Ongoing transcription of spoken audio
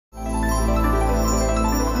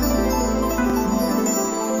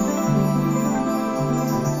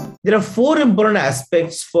There are four important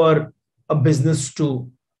aspects for a business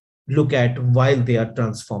to look at while they are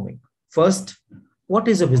transforming. First, what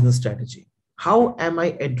is a business strategy? How am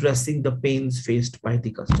I addressing the pains faced by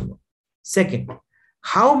the customer? Second,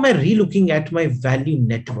 how am I relooking at my value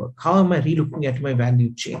network? How am I relooking at my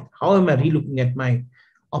value chain? How am I relooking at my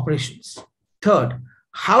operations? Third,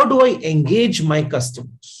 how do I engage my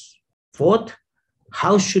customers? Fourth,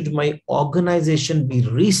 how should my organization be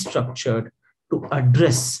restructured to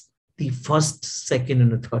address the first, second,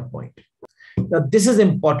 and the third point? Now, this is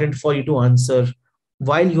important for you to answer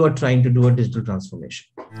while you are trying to do a digital transformation.